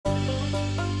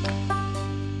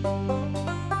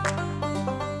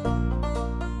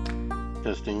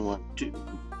2.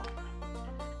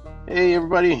 Hey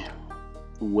everybody,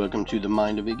 welcome to the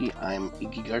Mind of Iggy. I'm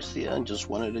Iggy Garcia and just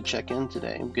wanted to check in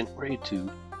today. I'm getting ready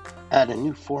to add a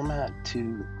new format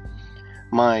to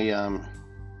my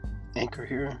anchor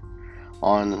here,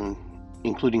 on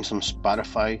including some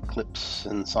Spotify clips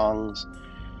and songs.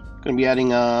 Going to be adding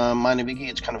Mind of Iggy.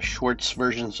 It's kind of shorts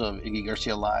versions of Iggy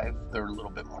Garcia Live. They're a little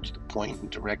bit more to the point and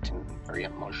direct and very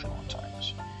emotional at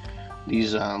times.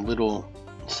 These little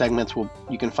segments,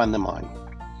 you can find them on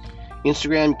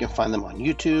Instagram, you can find them on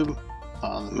YouTube.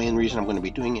 The main reason I'm going to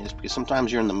be doing it is because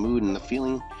sometimes you're in the mood and the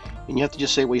feeling, and you have to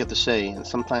just say what you have to say, and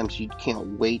sometimes you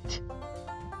can't wait,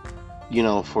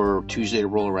 for Tuesday to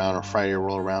roll around or Friday to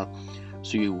roll around.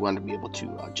 So you want to be able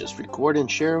to just record and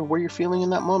share where you're feeling in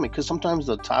that moment, because sometimes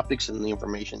the topics and the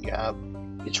information you have,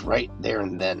 it's right there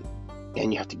and then,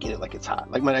 and you have to get it like it's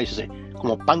hot. Like my dad used to say,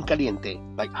 como pan caliente,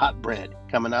 like hot bread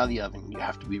coming out of the oven. You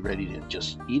have to be ready to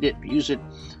just eat it, use it,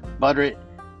 butter it,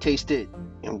 taste it,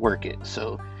 and work it.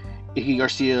 So Iggy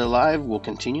Garcia Live will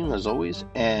continue as always,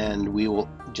 and we will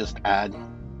just add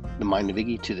the Mind of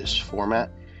Iggy to this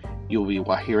format. You'll be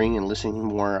hearing and listening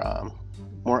more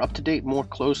up to date, more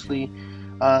closely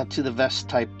to the vest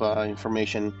type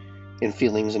information and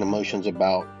feelings and emotions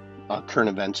about current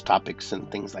events, topics, and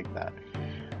things like that.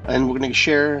 And we're going to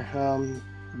share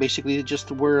basically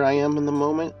just where I am in the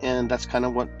moment, and that's kind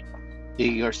of what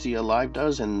Iggy Garcia Live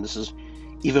does. And this is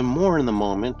even more in the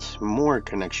moment, more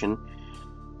connection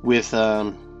with,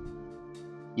 the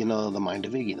Mind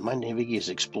of Iggy. The Mind of Iggy is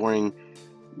exploring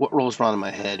what rolls around in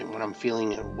my head and what I'm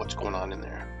feeling and what's going on in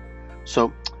there.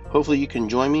 So hopefully you can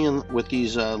join me with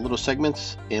these little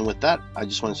segments. And with that, I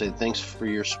just want to say thanks for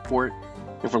your support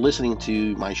and for listening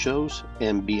to my shows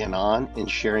and being on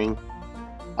and sharing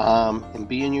and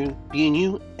being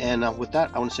you. And with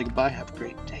that, I want to say goodbye. Have a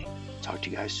great day. Talk to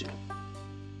you guys soon.